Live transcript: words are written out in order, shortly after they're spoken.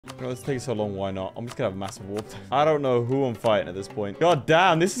Oh, it's taking so long. Why not? I'm just gonna have a massive war. I don't know who I'm fighting at this point. God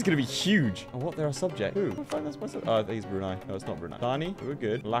damn, this is gonna be huge. Oh, what? They're a subject. Who? I'm fighting this myself. Oh, I think it's Brunei. No, it's not Brunei. Thani, we're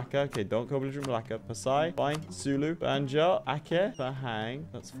good. Malacca. Okay, don't co-belligerent Malacca. Pasai, fine. Sulu, Banja, Aceh, Pahang.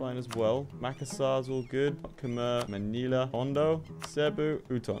 That's fine as well. Makassar's all good. Khmer, Manila, Hondo, Cebu,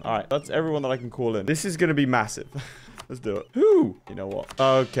 Uton. All right, that's everyone that I can call in. This is gonna be massive. Let's do it. Who? You know what?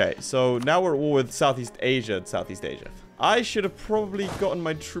 Okay, so now we're all with Southeast Asia. Southeast Asia. I should have probably gotten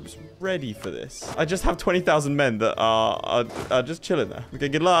my troops ready for this. I just have 20,000 men that are just chilling there. Okay,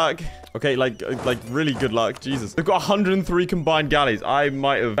 good luck. Okay, like really good luck. Jesus. They've got 103 combined galleys. I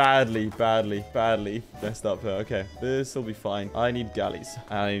might have badly messed up here. Okay, this will be fine. I need galleys.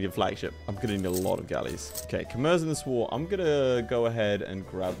 I need a flagship. I'm gonna need a lot of galleys. Okay, Khmer's in this war. I'm gonna go ahead and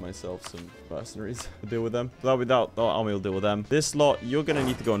grab myself some mercenaries to deal with them. Without the army will deal with them. This lot, you're gonna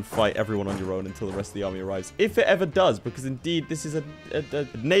need to go and fight everyone on your own until the rest of the army arrives. If it ever does, because indeed this is a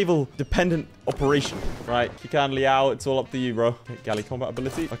naval dependent operation, right? You can Liao, it's all up to you, bro. Okay, galley combat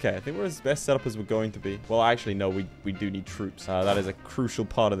ability. Okay, I think we're as best set up as we're going to be. Well, actually, no, we do need troops. That is a crucial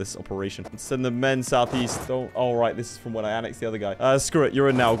part of this operation. Let's send the men southeast. Don't. All right, this is from when I annexed the other guy. Screw it, you're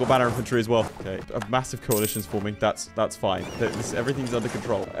in now. We've got banner infantry as well. Okay, massive coalitions forming. That's fine. Everything's under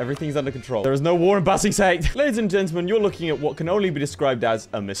control. Everything's under control. There is no war in Basing Sect. Ladies and gentlemen, you're looking at what can only be described as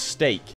a mistake.